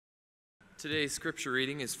Today's scripture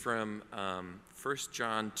reading is from 1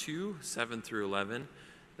 John 2, 7 through 11.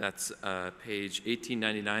 That's page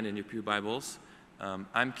 1899 in your pew Bibles.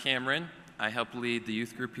 I'm Cameron. I help lead the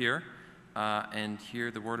youth group here and hear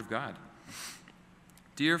the word of God.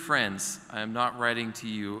 Dear friends, I am not writing to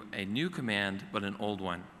you a new command, but an old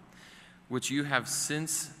one, which you have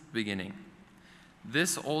since beginning.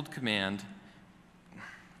 This old command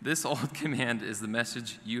is the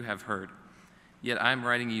message you have heard. Yet I am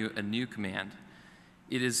writing you a new command.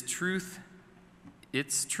 Its truth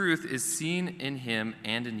is seen in him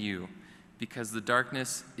and in you, because the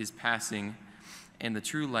darkness is passing and the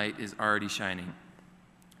true light is already shining.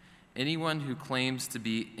 Anyone who claims to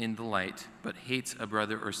be in the light but hates a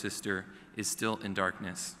brother or sister is still in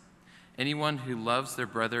darkness. Anyone who loves their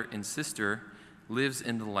brother and sister lives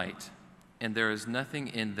in the light, and there is nothing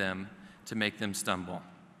in them to make them stumble.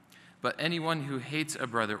 But anyone who hates a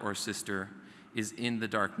brother or sister is in the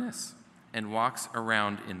darkness and walks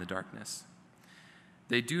around in the darkness.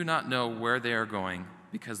 They do not know where they are going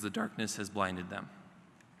because the darkness has blinded them.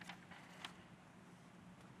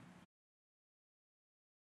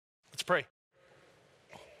 Let's pray.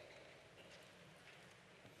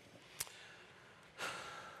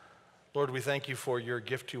 Lord, we thank you for your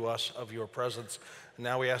gift to us of your presence. And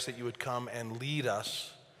now we ask that you would come and lead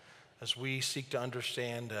us as we seek to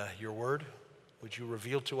understand your word. Would you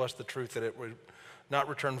reveal to us the truth that it would not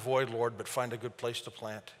return void, Lord, but find a good place to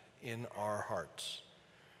plant in our hearts.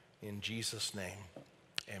 In Jesus' name,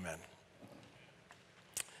 amen.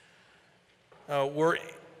 We're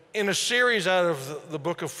in a series out of the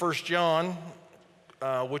book of 1 John,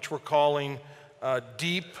 which we're calling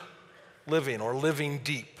Deep Living or Living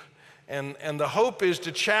Deep. And the hope is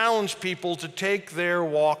to challenge people to take their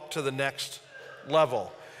walk to the next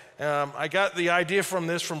level. I got the idea from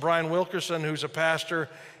this from Brian Wilkerson, who's a pastor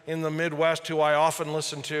in the Midwest who I often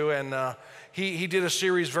listen to, and he did a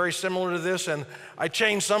series very similar to this, and I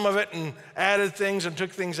changed some of it and added things and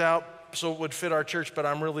took things out so it would fit our church, but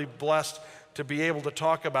I'm really blessed to be able to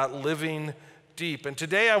talk about living deep. And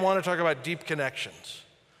today I want to talk about deep connections.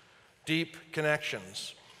 Deep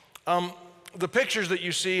connections. The pictures that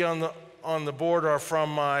you see on the board are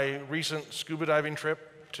from my recent scuba diving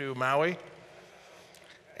trip to Maui.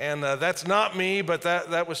 And that's not me, but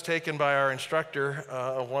that was taken by our instructor,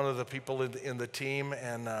 one of the people in the team,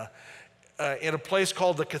 and in a place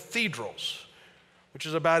called the Cathedrals, which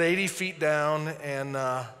is about 80 feet down. And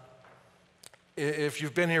if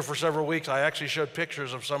you've been here for several weeks, I actually showed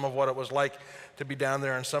pictures of some of what it was like to be down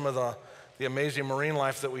there and some of the amazing marine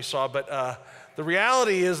life that we saw. But the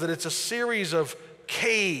reality is that it's a series of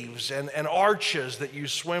caves and arches that you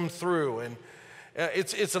swim through. And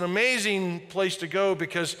it's an amazing place to go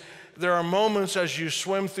because there are moments as you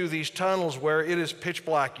swim through these tunnels where it is pitch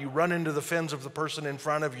black. You run into the fins of the person in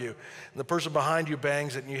front of you, and the person behind you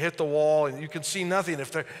bangs it, and you hit the wall, and you can see nothing.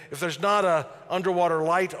 If there's not a underwater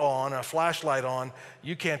light on, a flashlight on,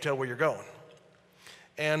 you can't tell where you're going.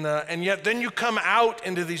 And yet then you come out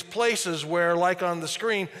into these places where, like on the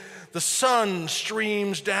screen, the sun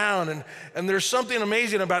streams down, and there's something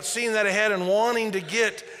amazing about seeing that ahead and wanting to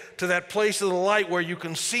get to that place of the light where you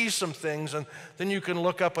can see some things, and then you can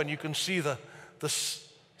look up and you can see the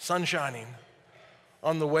sun shining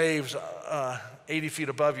on the waves 80 feet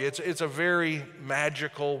above you. It's a very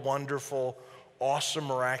magical, wonderful, awesome,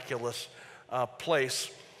 miraculous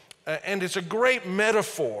place. And it's a great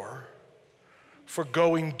metaphor for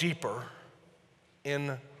going deeper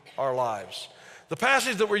in our lives. The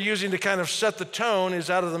passage that we're using to kind of set the tone is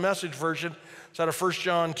out of the Message version. It's out of 1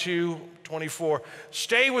 John 2:24.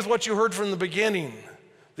 Stay with what you heard from the beginning,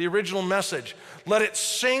 the original message. Let it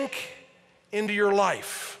sink into your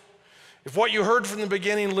life. If what you heard from the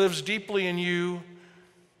beginning lives deeply in you,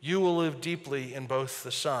 you will live deeply in both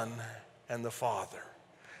the Son and the Father.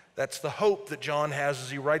 That's the hope that John has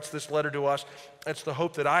as he writes this letter to us. That's the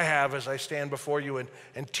hope that I have as I stand before you and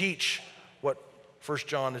teach what 1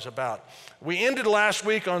 John is about. We ended last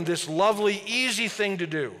week on this lovely, easy thing to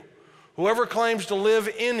do. Whoever claims to live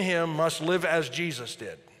in him must live as Jesus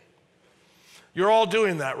did. You're all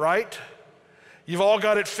doing that, right? You've all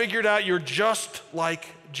got it figured out. You're just like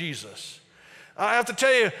Jesus. I have to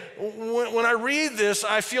tell you, when I read this,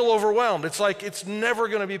 I feel overwhelmed. It's like it's never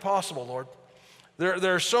going to be possible, Lord.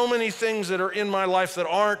 There are so many things that are in my life that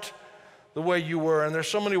aren't the way you were, and there's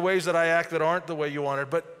so many ways that I act that aren't the way you wanted.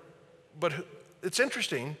 But it's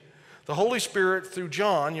interesting. The Holy Spirit, through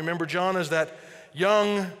John, you remember John is that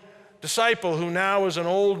young disciple who now is an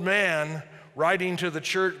old man writing to the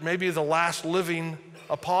church, maybe the last living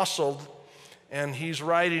apostle, and he's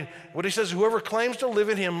writing, what he says, whoever claims to live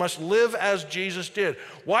in him must live as Jesus did.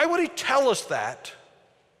 Why would he tell us that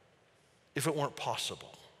if it weren't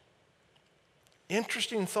possible?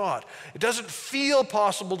 Interesting thought. It doesn't feel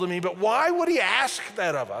possible to me, but why would he ask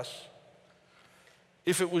that of us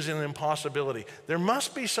if it was an impossibility? There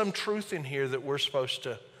must be some truth in here that we're supposed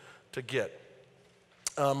to get.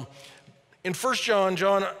 In 1 John,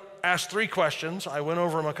 John asked 3 questions. I went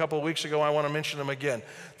over them a couple of weeks ago. I want to mention them again.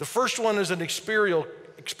 The first one is an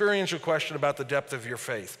experiential question about the depth of your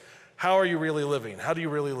faith. How are you really living? How do you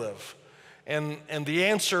really live? And the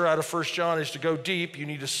answer out of 1 John is to go deep. You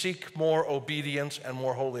need to seek more obedience and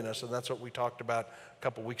more holiness, and that's what we talked about a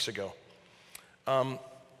couple weeks ago.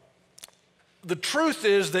 The truth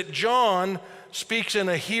is that John speaks in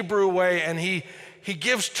a Hebrew way, and he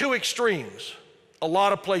gives 2 extremes, a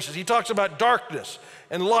lot of places. He talks about darkness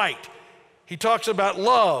and light. He talks about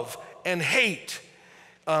love and hate.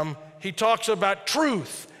 He talks about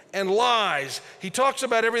truth and lies. He talks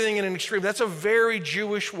about everything in an extreme. That's a very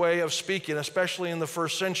Jewish way of speaking, especially in the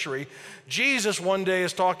first century. Jesus one day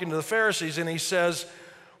is talking to the Pharisees, and he says,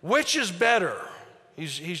 which is better?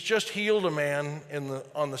 He's just healed a man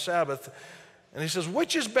on the Sabbath, and he says,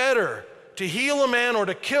 which is better, to heal a man or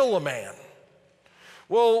to kill a man?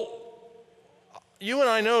 Well, you and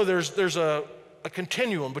I know there's a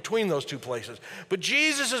continuum between those 2 places, but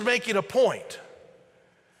Jesus is making a point.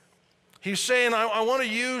 He's saying, I want to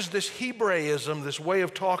use this Hebraism, this way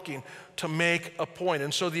of talking, to make a point.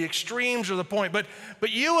 And so the extremes are the point. But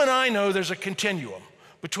you and I know there's a continuum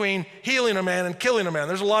between healing a man and killing a man.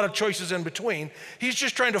 There's a lot of choices in between. He's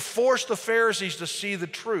just trying to force the Pharisees to see the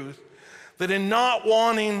truth, that in not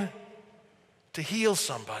wanting to heal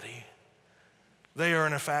somebody, they are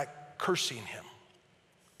in fact cursing him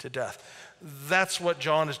to death. That's what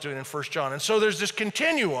John is doing in 1 John. And so there's this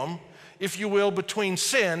continuum, if you will, between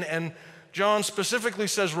sin, and John specifically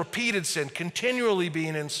says repeated sin, continually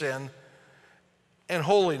being in sin, and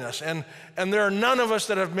holiness. And there are none of us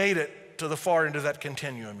that have made it to the far end of that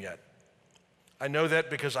continuum yet. I know that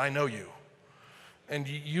because I know you. And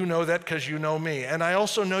you know that because you know me. And I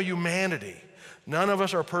also know humanity. None of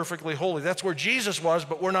us are perfectly holy. That's where Jesus was,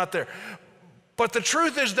 but we're not there. But the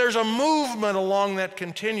truth is there's a movement along that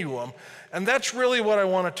continuum, and that's really what I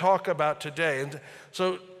want to talk about today. And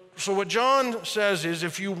so what John says is,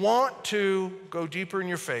 if you want to go deeper in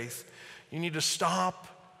your faith, you need to stop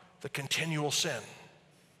the continual sin,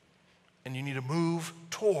 and you need to move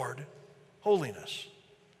toward holiness.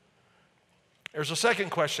 There's a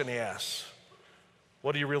second question he asks.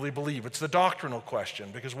 What do you really believe? It's the doctrinal question,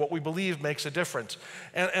 because what we believe makes a difference.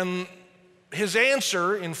 And his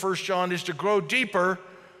answer in 1 John is to grow deeper,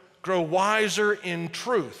 grow wiser in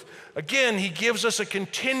truth. Again, he gives us a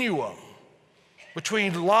continuum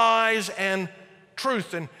between lies and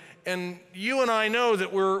truth. And you and I know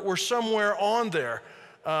that we're somewhere on there.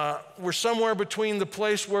 We're somewhere between the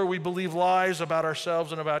place where we believe lies about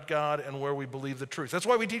ourselves and about God and where we believe the truth. That's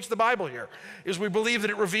why we teach the Bible here, is we believe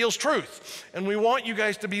that it reveals truth. And we want you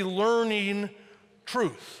guys to be learning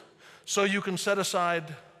truth so you can set aside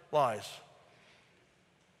lies.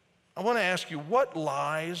 I want to ask you, what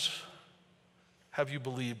lies have you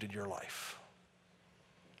believed in your life?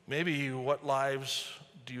 Maybe what lies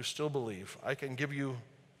do you still believe? I can give you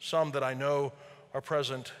some that I know are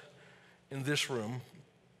present in this room.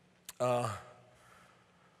 I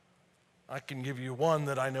can give you one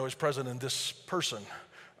that I know is present in this person.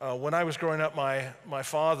 When I was growing up, my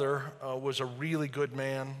father was a really good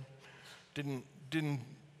man. Didn't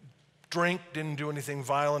drink, didn't do anything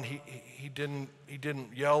violent. He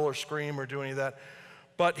didn't yell or scream or do any of that.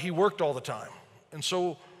 But he worked all the time. And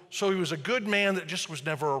so he was a good man that just was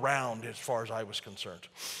never around as far as I was concerned.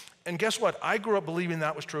 And guess what? I grew up believing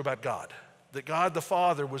that was true about God. That God the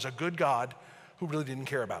Father was a good God who really didn't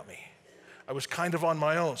care about me. I was kind of on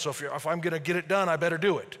my own. So if I'm going to get it done, I better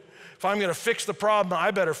do it. If I'm going to fix the problem,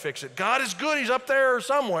 I better fix it. God is good. He's up there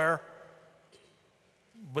somewhere.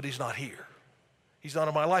 But he's not here. He's not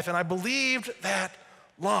in my life. And I believed that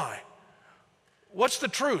lie. What's the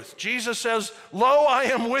truth? Jesus says, "Lo, I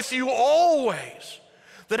am with you always."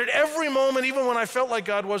 That at every moment, even when I felt like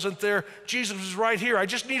God wasn't there, Jesus was right here. I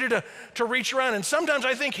just needed to reach around. And sometimes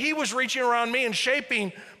I think he was reaching around me and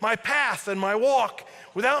shaping my path and my walk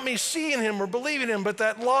without me seeing him or believing him, but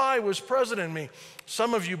that lie was present in me.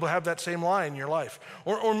 Some of you will have that same lie in your life.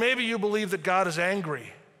 Or maybe you believe that God is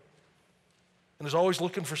angry and is always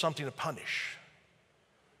looking for something to punish.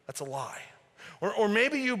 That's a lie. Or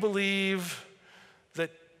maybe you believe that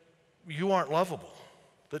you aren't lovable,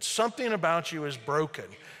 that something about you is broken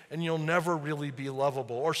and you'll never really be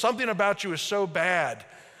lovable, or something about you is so bad,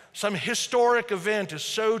 some historic event is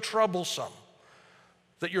so troublesome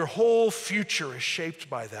that your whole future is shaped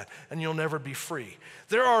by that and you'll never be free.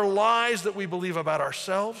 There are lies that we believe about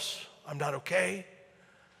ourselves, I'm not okay.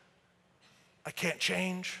 I can't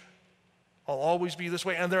change. I'll always be this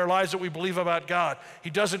way. And there are lies that we believe about God. He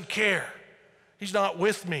doesn't care. He's not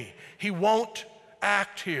with me. He won't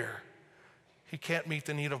act here. He can't meet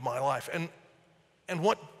the need of my life. And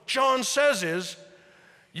what John says is,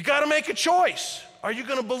 you got to make a choice. Are you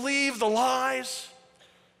going to believe the lies?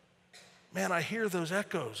 Man, I hear those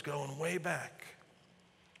echoes going way back.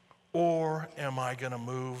 Or am I going to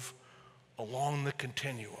move along the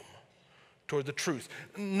continuum toward the truth?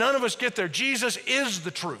 None of us get there. Jesus is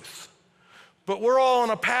the truth. But we're all on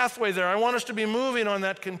a pathway there. I want us to be moving on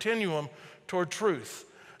that continuum toward truth.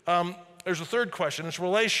 There's a third question. It's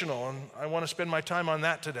relational, and I want to spend my time on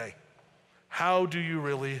that today. How do you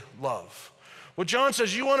really love? Well, John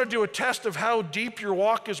says you want to do a test of how deep your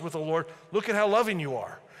walk is with the Lord. Look at how loving you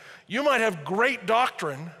are. You might have great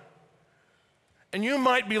doctrine, and you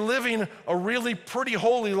might be living a really pretty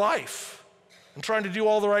holy life and trying to do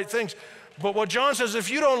all the right things. But what John says,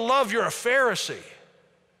 if you don't love, you're a Pharisee.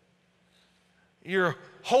 You're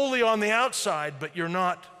holy on the outside, but you're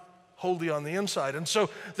not holy on the inside. And so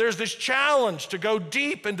there's this challenge to go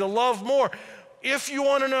deep and to love more. If you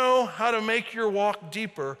want to know how to make your walk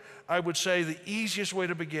deeper, I would say the easiest way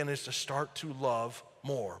to begin is to start to love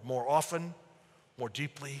more often, more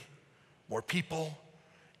deeply, more people,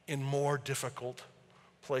 in more difficult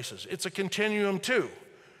places. It's a continuum too.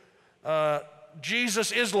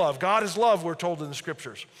 Jesus is love. God is love, we're told in the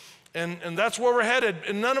scriptures. And that's where we're headed.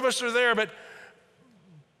 And none of us are there,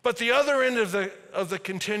 but the other end of the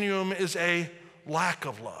continuum is a lack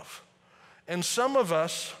of love. And some of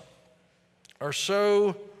us are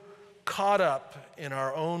so caught up in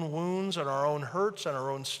our own wounds and our own hurts and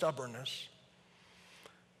our own stubbornness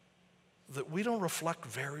that we don't reflect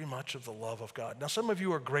very much of the love of God. Now, some of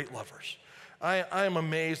you are great lovers. I am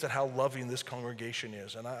amazed at how loving this congregation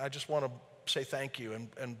is, and I just want to say thank you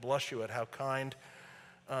and bless you at how kind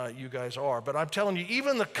you guys are. But I'm telling you,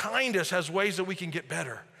 even the kindest has ways that we can get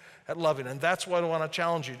better at loving, and that's what I want to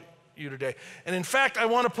challenge you today. And in fact, I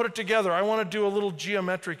want to put it together. I want to do a little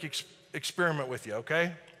geometric experiment with you,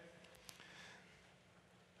 okay?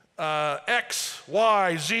 X,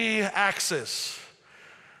 Y, Z axis.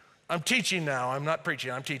 I'm teaching now. I'm not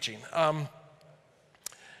preaching. I'm teaching.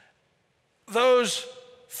 Those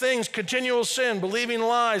things, continual sin, believing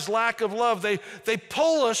lies, lack of love, they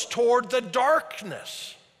pull us toward the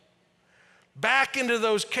darkness, back into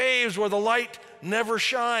those caves where the light never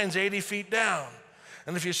shines 80 feet down.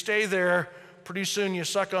 And if you stay there, pretty soon you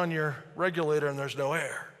suck on your regulator and there's no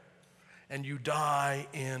air, and you die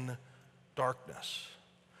in darkness.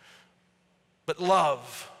 But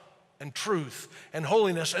love and truth and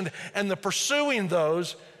holiness and the pursuing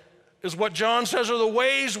those is what John says are the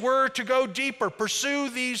ways we're to go deeper. Pursue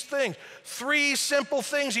these things. 3 simple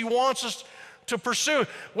things he wants us to pursue.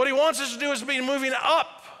 What he wants us to do is be moving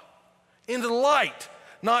up into the light,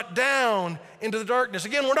 not down into the darkness.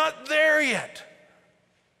 Again, we're not there yet.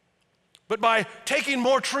 But by taking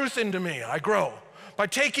more truth into me, I grow. By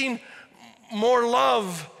taking more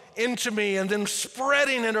love into me and then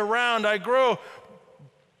spreading it around, I grow.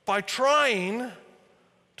 By trying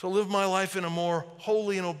to live my life in a more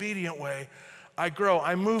holy and obedient way, I grow.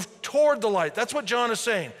 I move toward the light. That's what John is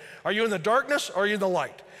saying. Are you in the darkness or are you in the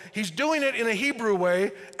light? He's doing it in a Hebrew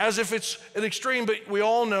way as if it's an extreme, but we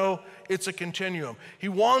all know it's a continuum. He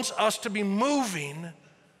wants us to be moving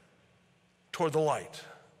toward the light,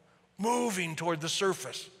 moving toward the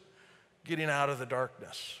surface, getting out of the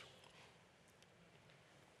darkness.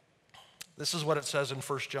 This is what it says in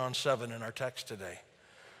 1 John 7 in our text today.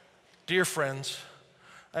 Dear friends,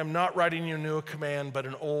 I am not writing you a new command, but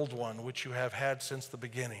an old one, which you have had since the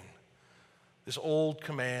beginning. This old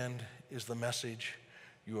command is the message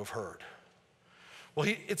you have heard. Well,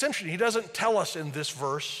 it's interesting. He doesn't tell us in this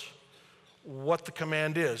verse what the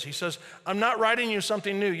command is. He says, I'm not writing you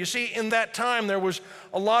something new. You see, in that time, there was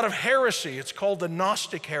a lot of heresy. It's called the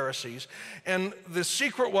Gnostic heresies. And the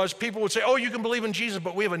secret was people would say, oh, you can believe in Jesus,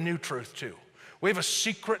 but we have a new truth too. We have a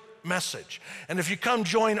secret message. And if you come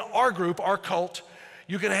join our group, our cult,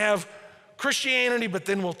 you can have Christianity, but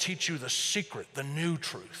then we'll teach you the secret, the new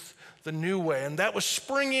truth, the new way. And that was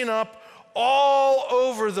springing up all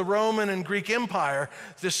over the Roman and Greek Empire,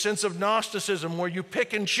 this sense of Gnosticism where you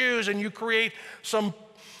pick and choose and you create some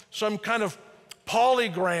kind of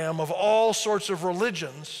polygram of all sorts of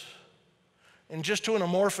religions and just to an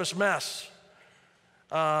amorphous mess.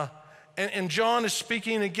 And John is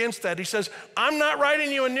speaking against that. He says, I'm not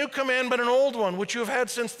writing you a new command, but an old one, which you have had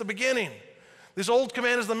since the beginning. This old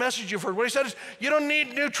command is the message you've heard. What he said is, you don't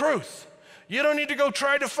need new truth. You don't need to go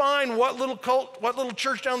try to find what little cult, what little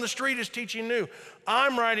church down the street is teaching new.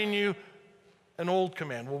 I'm writing you an old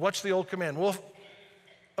command. Well, what's the old command? Well,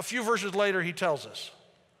 a few verses later, he tells us,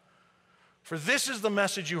 for this is the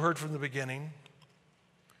message you heard from the beginning.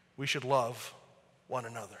 We should love one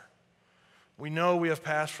another. We know we have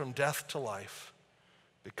passed from death to life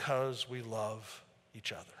because we love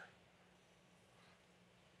each other.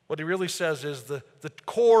 What he really says is the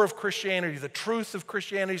core of Christianity, the truth of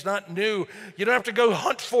Christianity is not new. You don't have to go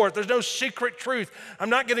hunt for it. There's no secret truth. I'm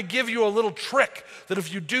not going to give you a little trick that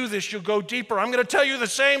if you do this, you'll go deeper. I'm going to tell you the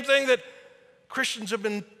same thing that Christians have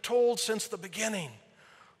been told since the beginning.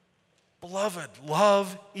 Beloved,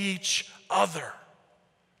 love each other.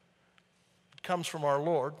 It comes from our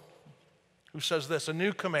Lord, who says this, a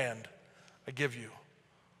new command I give you.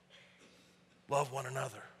 Love one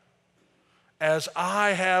another. As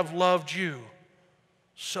I have loved you,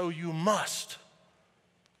 so you must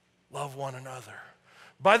love one another.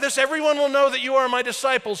 By this, everyone will know that you are my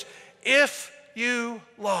disciples if you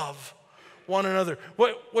love one another.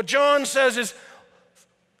 What John says is,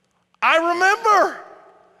 I remember.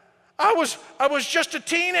 I was just a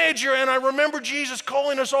teenager, and I remember Jesus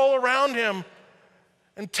calling us all around him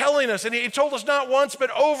and telling us, and he told us not once,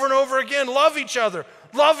 but over and over again, love each other,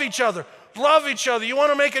 love each other. Love each other. You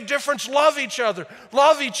want to make a difference? Love each other.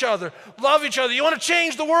 Love each other. Love each other. You want to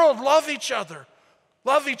change the world? Love each other.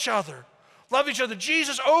 Love each other. Love each other.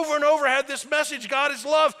 Jesus over and over had this message, God is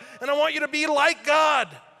love, and I want you to be like God.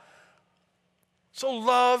 So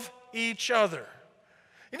love each other.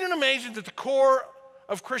 Isn't it amazing that the core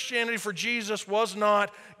of Christianity for Jesus was not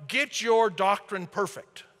get your doctrine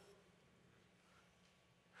perfect,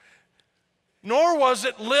 nor was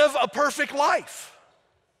it live a perfect life.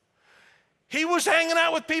 He was hanging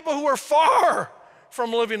out with people who were far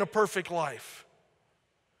from living a perfect life.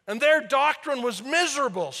 And their doctrine was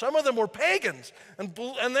miserable. Some of them were pagans, and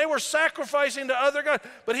they were sacrificing to other gods.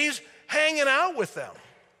 But he's hanging out with them.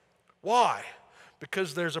 Why?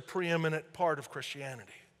 Because there's a preeminent part of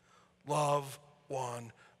Christianity. Love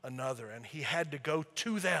one another. And he had to go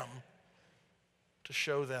to them to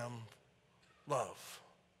show them love.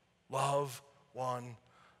 Love one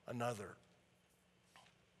another.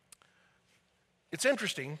 It's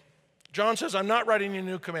interesting. John says, I'm not writing you a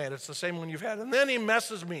new command. It's the same one you've had. And then he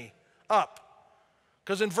messes me up.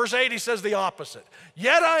 Because in verse 8 he says the opposite.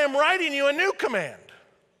 Yet I am writing you a new command.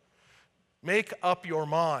 Make up your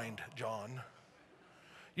mind, John.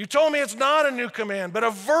 You told me it's not a new command, but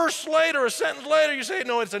a verse later, a sentence later, you say,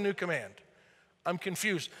 no, it's a new command. I'm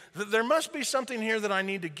confused. There must be something here that I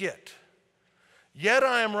need to get. Yet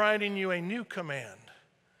I am writing you a new command.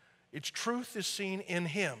 Its truth is seen in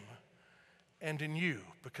him and in you,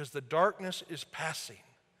 because the darkness is passing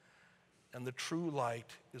and the true light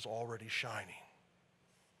is already shining.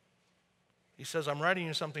 He says, I'm writing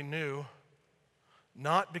you something new,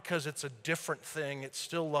 not because it's a different thing, it's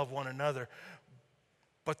still love one another,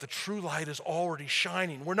 but the true light is already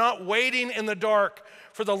shining. We're not waiting in the dark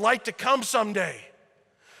for the light to come someday.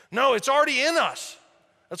 No, it's already in us.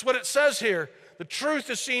 That's what it says here. The truth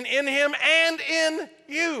is seen in him and in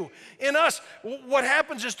you, in us. What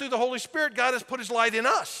happens is through the Holy Spirit, God has put his light in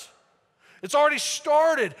us. It's already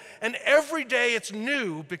started, and every day it's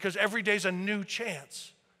new because every day's a new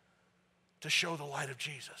chance to show the light of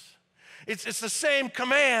Jesus. It's the same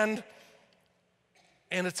command,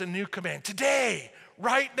 and it's a new command. Today,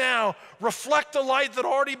 right now, reflect the light that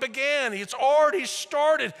already began. It's already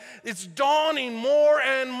started. It's dawning more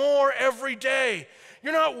and more every day.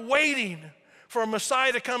 You're not waiting for a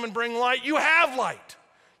Messiah to come and bring light. You have light.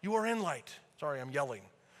 You are in light. Sorry, I'm yelling.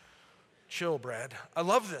 Chill, Brad. I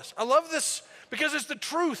love this. I love this because it's the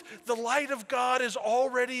truth. The light of God is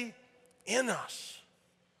already in us.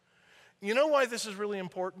 You know why this is really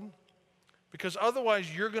important? Because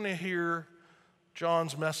otherwise you're going to hear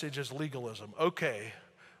John's message as legalism. Okay,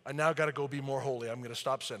 I now got to go be more holy. I'm going to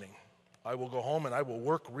stop sinning. I will go home and I will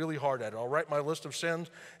work really hard at it. I'll write my list of sins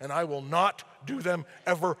and I will not do them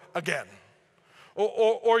ever again.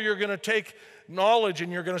 Or you're going to take knowledge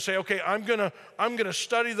and you're going to say, okay, I'm going to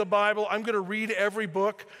study the Bible. I'm going to read every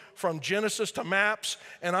book from Genesis to maps,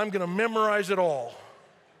 and I'm going to memorize it all.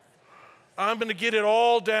 I'm going to get it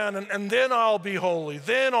all down, and then I'll be holy.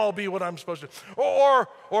 Then I'll be what I'm supposed to.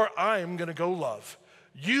 Or I'm going to go love.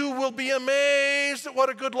 You will be amazed at what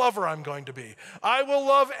a good lover I'm going to be. I will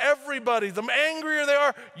love everybody. The angrier they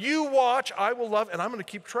are, you watch, I will love, and I'm going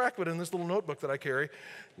to keep track of it in this little notebook that I carry.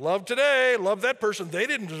 Love today, love that person. They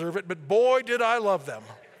didn't deserve it, but boy, did I love them.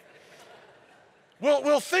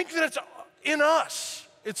 We'll think that it's in us.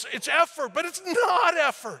 It's effort, but it's not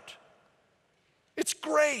effort. It's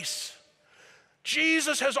grace.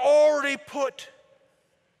 Jesus has already put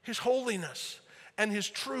his holiness and his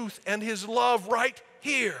truth and his love right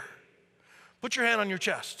here. Put your hand on your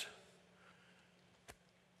chest.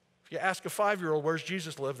 If you ask a 5-year-old, where's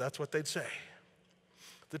Jesus live? That's what they'd say.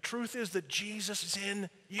 The truth is that Jesus is in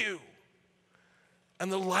you.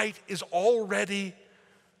 And the light is already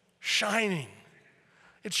shining.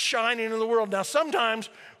 It's shining in the world. Now, sometimes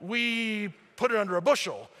we put it under a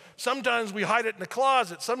bushel. Sometimes we hide it in a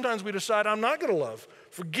closet. Sometimes we decide, I'm not going to love.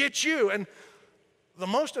 Forget you. And the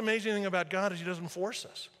most amazing thing about God is he doesn't force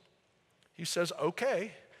us. He says,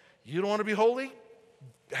 okay, you don't want to be holy?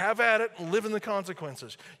 Have at it and live in the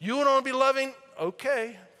consequences. You don't want to be loving?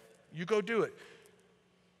 Okay, you go do it.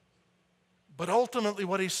 But ultimately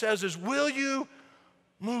what he says is, will you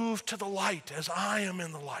move to the light as I am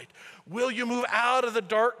in the light? Will you move out of the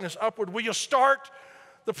darkness upward? Will you start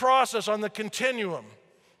the process on the continuum?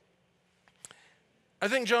 I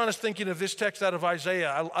think John is thinking of this text out of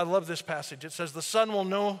Isaiah. I love this passage. It says, the sun will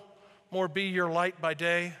no more be your light by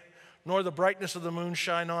day, nor the brightness of the moon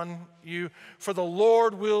shine on you, for the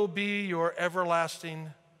Lord will be your everlasting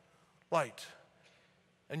light,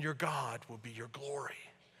 and your God will be your glory.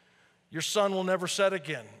 Your sun will never set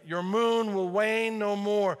again. Your moon will wane no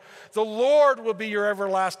more. The Lord will be your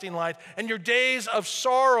everlasting light, and your days of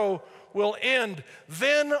sorrow will end.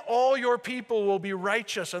 Then all your people will be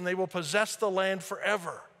righteous, and they will possess the land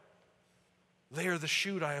forever. They are the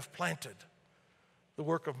shoot I have planted, the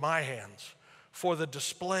work of my hands, for the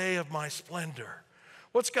display of my splendor.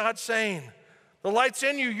 What's God saying? The light's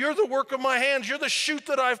in you. You're the work of my hands. You're the shoot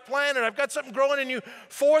that I've planted. I've got something growing in you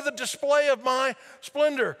for the display of my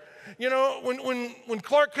splendor. You know, when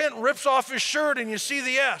Clark Kent rips off his shirt and you see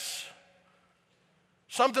the S,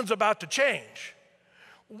 something's about to change.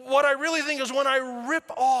 What I really think is when I rip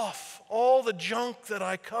off all the junk that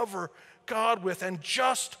I cover God with and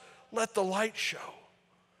just let the light show,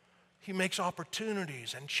 he makes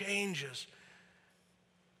opportunities and changes,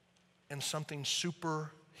 and something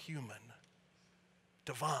superhuman,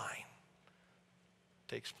 divine,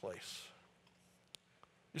 takes place.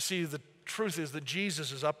 You see, the truth is that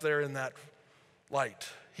Jesus is up there in that light.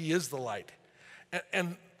 He is the light.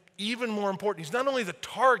 And even more important, he's not only the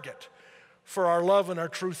target for our love and our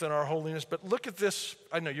truth and our holiness, but look at this.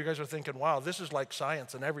 I know you guys are thinking, wow, this is like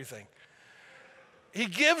science and everything. He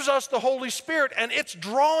gives us the Holy Spirit, and it's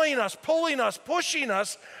drawing us, pulling us, pushing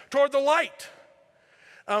us toward the light.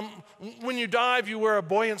 When you dive, you wear a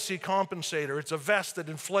buoyancy compensator. It's a vest that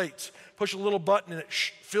inflates. Push a little button and it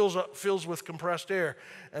fills with compressed air,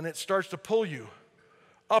 and it starts to pull you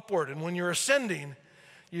upward. And when you're ascending,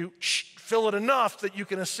 you fill it enough that you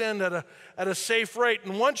can ascend at a safe rate.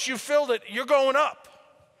 And once you've filled it, you're going up.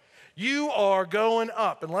 You are going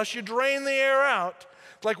up. Unless you drain the air out,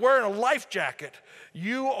 it's like wearing a life jacket.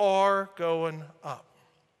 You are going up.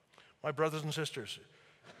 My brothers and sisters,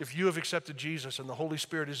 if you have accepted Jesus and the Holy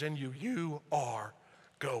Spirit is in you, you are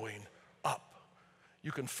going up.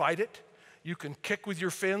 You can fight it. You can kick with your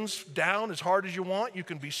fins down as hard as you want. You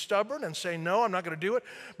can be stubborn and say, no, I'm not going to do it.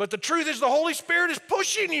 But the truth is the Holy Spirit is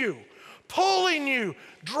pushing you, pulling you,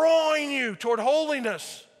 drawing you toward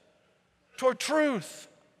holiness, toward truth,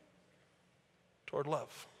 toward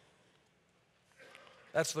love.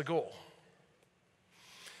 That's the goal.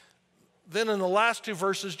 Then in the last two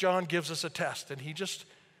verses, John gives us a test, and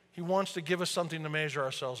he wants to give us something to measure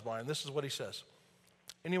ourselves by. And this is what he says.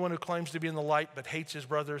 Anyone who claims to be in the light but hates his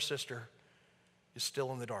brother or sister is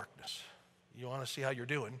still in the darkness. You want to see how you're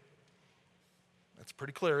doing? That's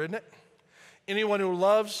pretty clear, isn't it? Anyone who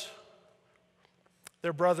loves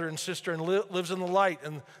their brother and sister and lives in the light,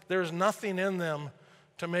 and there's nothing in them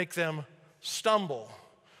to make them stumble.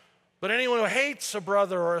 But anyone who hates a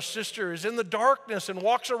brother or a sister is in the darkness and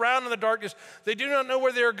walks around in the darkness. They do not know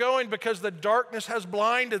where they are going because the darkness has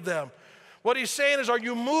blinded them. What he's saying is, are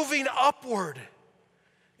you moving upward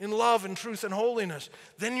in love and truth and holiness?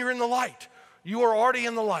 Then you're in the light. You are already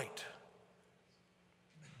in the light.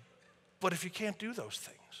 But if you can't do those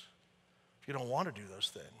things, if you don't want to do those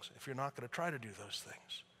things, if you're not going to try to do those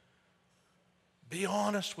things, be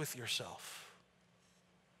honest with yourself.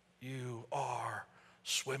 You are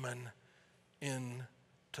swimming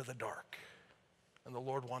into the dark. And the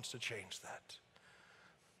Lord wants to change that.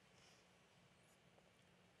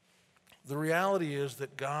 The reality is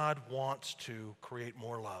that God wants to create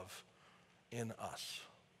more love in us.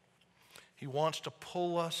 He wants to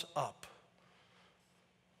pull us up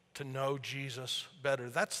to know Jesus better.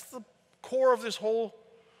 That's the core of this whole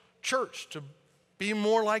church, to be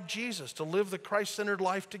more like Jesus, to live the Christ-centered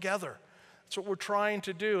life together. That's what we're trying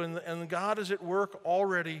to do, and God is at work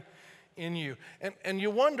already in you. And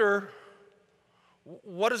you wonder,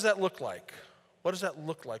 what does that look like? What does that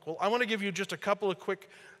look like? Well, I want to give you just a couple of quick,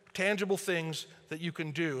 tangible things that you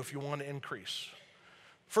can do if you want to increase.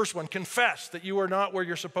 First one, confess that you are not where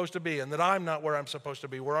you're supposed to be and that I'm not where I'm supposed to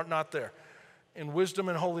be. We're not there. In wisdom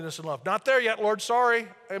and holiness and love. Not there yet, Lord. Sorry,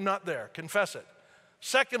 I'm not there. Confess it.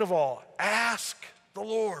 Second of all, ask the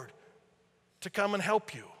Lord to come and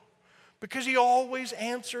help you because he always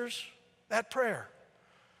answers that prayer.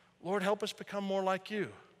 Lord, help us become more like you.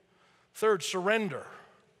 Third, surrender.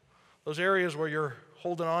 Those areas where you're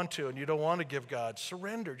holding on to and you don't want to give God,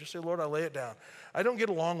 surrender. Just say, Lord, I lay it down. I don't get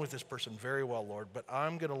along with this person very well, Lord, but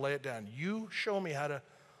I'm going to lay it down. You show me how to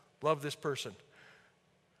love this person.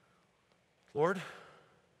 Lord,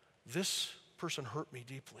 this person hurt me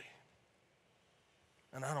deeply,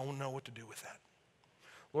 and I don't know what to do with that.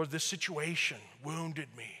 Lord, this situation wounded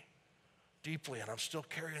me deeply, and I'm still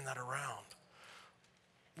carrying that around.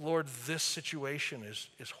 Lord, this situation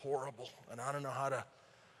is horrible, and I don't know how to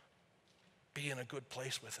be in a good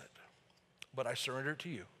place with it. But I surrender it to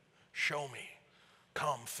you. Show me.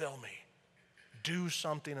 Come, fill me. Do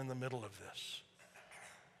something in the middle of this.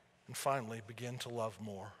 And finally, begin to love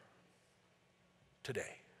more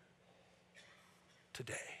today.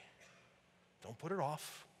 Today. Don't put it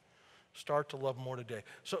off. Start to love more today.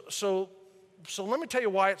 So let me tell you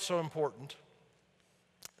why it's so important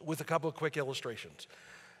with a couple of quick illustrations.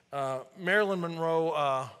 Marilyn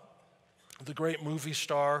Monroe, the great movie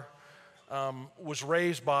star, was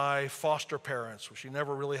raised by foster parents. She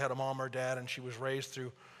never really had a mom or dad, and she was raised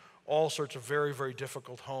through all sorts of very, very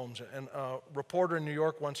difficult homes. And a reporter in New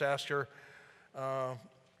York once asked her,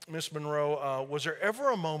 Miss Monroe, was there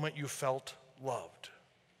ever a moment you felt loved?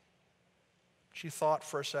 She thought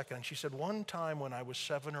for a second, and she said, one time when I was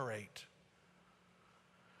 7 or 8,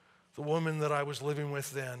 the woman that I was living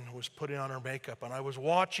with then was putting on her makeup, and I was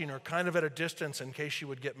watching her kind of at a distance in case she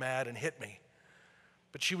would get mad and hit me.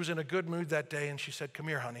 But she was in a good mood that day, and she said, come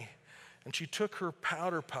here, honey. And she took her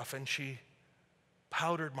powder puff, and she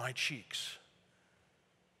powdered my cheeks.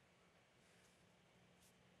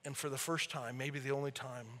 And for the first time, maybe the only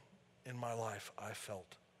time in my life, I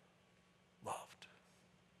felt loved.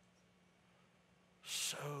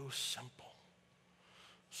 So simple,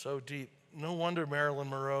 so deep. No wonder Marilyn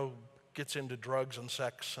Monroe gets into drugs and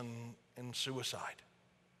sex and suicide.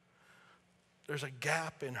 There's a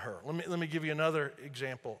gap in her. Let me give you another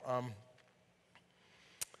example.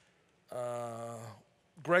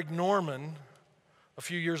 Greg Norman, a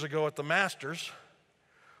few years ago at the Masters,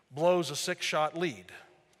 blows a 6-shot lead.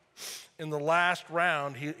 In the last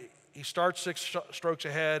round, he starts 6 strokes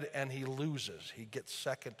ahead and he loses. He gets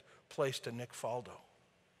second place to Nick Faldo.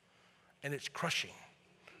 And it's crushing.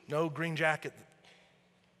 No green jacket,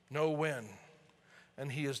 no win.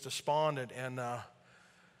 And he is despondent. And the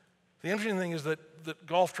interesting thing is that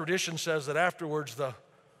golf tradition says that afterwards the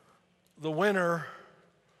winner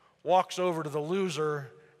walks over to the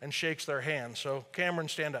loser and shakes their hand. So Cameron,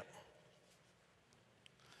 stand up.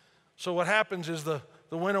 So what happens is the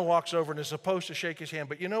winner walks over and is supposed to shake his hand.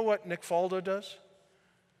 But you know what Nick Faldo does?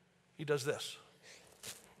 He does this.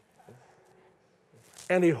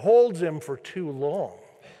 And he holds him for too long.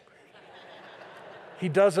 He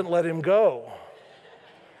doesn't let him go.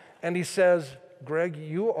 And he says, Greg,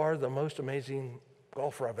 you are the most amazing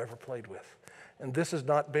golfer I've ever played with. And this has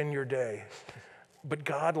not been your day. But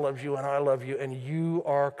God loves you and I love you, and you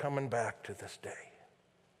are coming back to this day.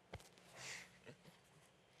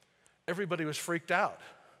 Everybody was freaked out.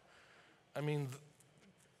 I mean,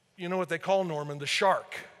 you know what they call Norman? The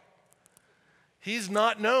shark. He's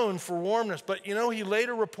not known for warmness, but you know, he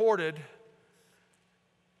later reported,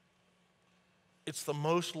 it's the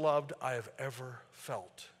most loved I have ever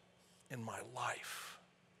felt in my life.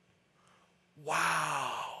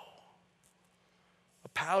 Wow. A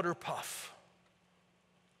powder puff,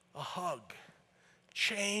 a hug,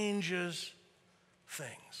 changes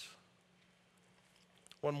things.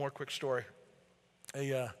 One more quick story.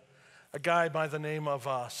 A guy by the name of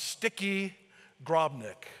Sticky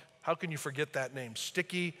Grobnik. How can you forget that name?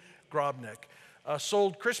 Sticky Grobnik.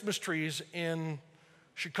 Sold Christmas trees in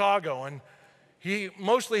Chicago, and he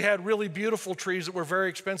mostly had really beautiful trees that were very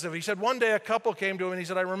expensive. He said one day a couple came to him and he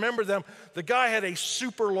said, I remember them. The guy had a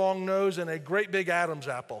super long nose and a great big Adam's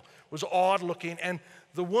apple. It was odd looking, and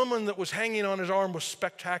the woman that was hanging on his arm was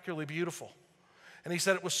spectacularly beautiful. And he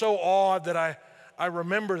said it was so odd that I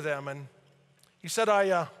remember them. And he said,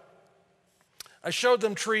 I showed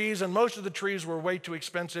them trees, and most of the trees were way too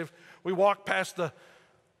expensive. We walked past the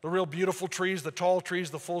real beautiful trees, the tall trees,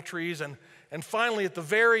 the full trees, and finally at the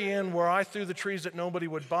very end where I threw the trees that nobody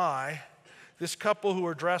would buy, this couple who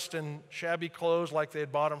were dressed in shabby clothes like they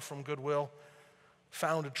had bought them from Goodwill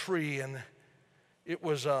found a tree, and it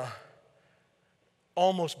was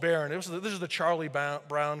almost barren. This is the Charlie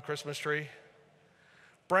Brown Christmas tree.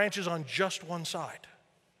 Branches on just one side.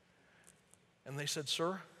 And they said,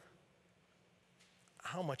 "Sir,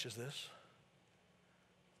 how much is this?"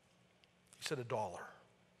 He said, $1.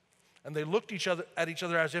 And they looked at each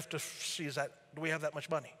other as if to see, do we have that much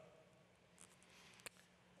money?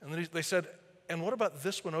 And then they said, "And what about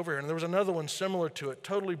this one over here?" And there was another one similar to it,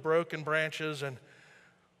 totally broken branches and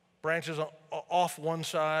branches off one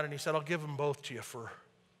side. And he said, "I'll give them both to you for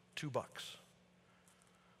 $2.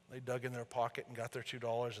 They dug in their pocket and got their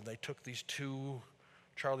 $2, and they took these 2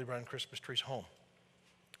 Charlie Brown Christmas trees home.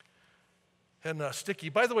 And Sticky,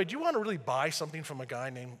 by the way, do you want to really buy something from a guy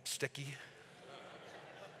named Sticky?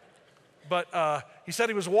 But he said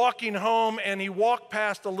he was walking home, and he walked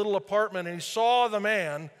past a little apartment, and he saw the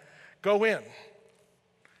man go in.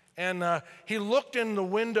 And he looked in the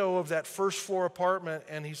window of that first floor apartment,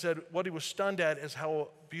 and he said what he was stunned at is how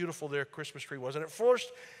beautiful their Christmas tree was. And at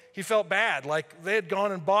first, he felt bad, like they had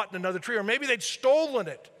gone and bought another tree, or maybe they'd stolen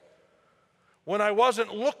it when I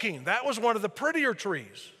wasn't looking. That was one of the prettier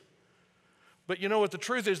trees. But you know what the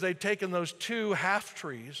truth is? They'd taken those 2 half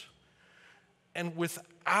trees, and with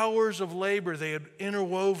hours of labor, they had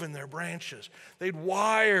interwoven their branches. They'd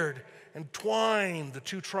wired and twined the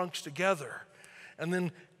 2 trunks together, and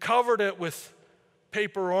then covered it with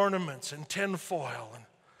paper ornaments and tinfoil and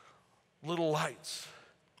little lights.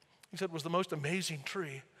 He said it was the most amazing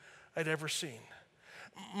tree I'd ever seen.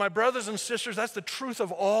 My brothers and sisters, that's the truth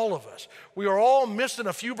of all of us. We are all missing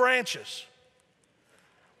a few branches.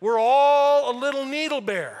 We're all a little needle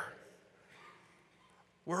bare.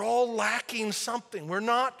 We're all lacking something. We're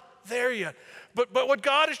not there yet. But what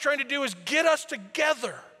God is trying to do is get us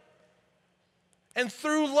together. And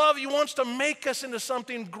through love, He wants to make us into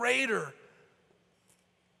something greater.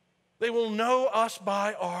 They will know us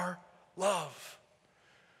by our love.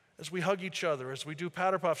 As we hug each other, as we do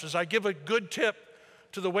powder puffs, as I give a good tip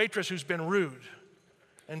to the waitress who's been rude,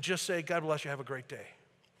 and just say, "God bless you, have a great day."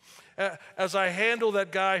 As I handle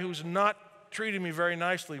that guy who's not treating me very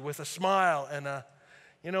nicely with a smile and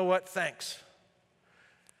you know what, thanks.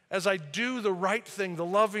 As I do the right thing, the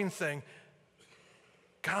loving thing,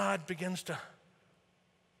 God begins to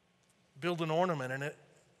build an ornament in it,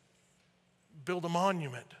 build a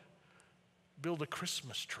monument, build a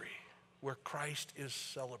Christmas tree where Christ is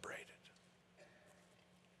celebrated.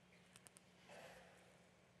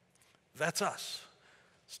 That's us.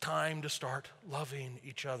 It's time to start loving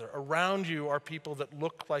each other. Around you are people that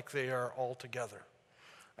look like they are all together.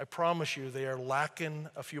 I promise you, they are lacking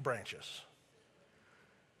a few branches.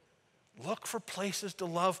 Look for places to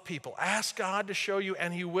love people. Ask God to show you,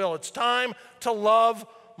 and He will. It's time to love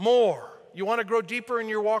more. You want to grow deeper in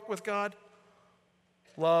your walk with God?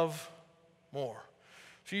 Love more.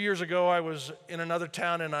 A few years ago, I was in another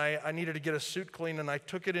town, and I needed to get a suit cleaned, and I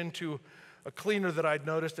took it into a cleaner that I'd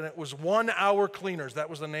noticed, and it was 1 Hour Cleaners. That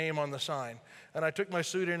was the name on the sign. And I took my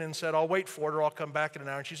suit in and said, "I'll wait for it, or I'll come back in an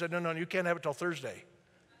hour." And she said, No, you can't have it till Thursday.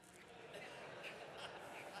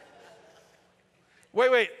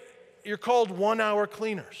 Wait, you're called 1 Hour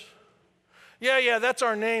Cleaners. Yeah, that's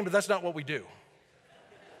our name, but that's not what we do.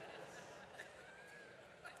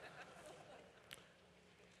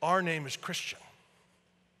 Our name is Christian.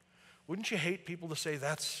 Wouldn't you hate people to say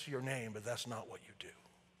that's your name, but that's not what you do?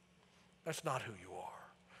 That's not who you are.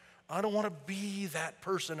 I don't want to be that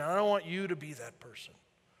person, and I don't want you to be that person.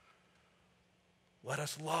 Let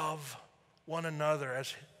us love one another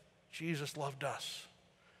as Jesus loved us.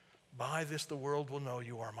 By this the world will know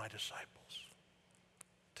you are my disciples.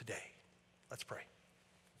 Today, let's pray.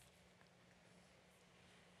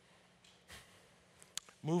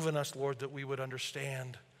 Move in us, Lord, that we would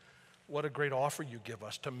understand what a great offer you give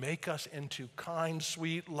us to make us into kind,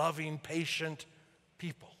 sweet, loving, patient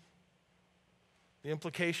people. The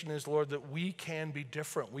implication is, Lord, that we can be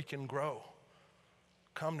different. We can grow.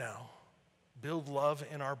 Come now, build love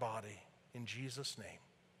in our body. In Jesus' name.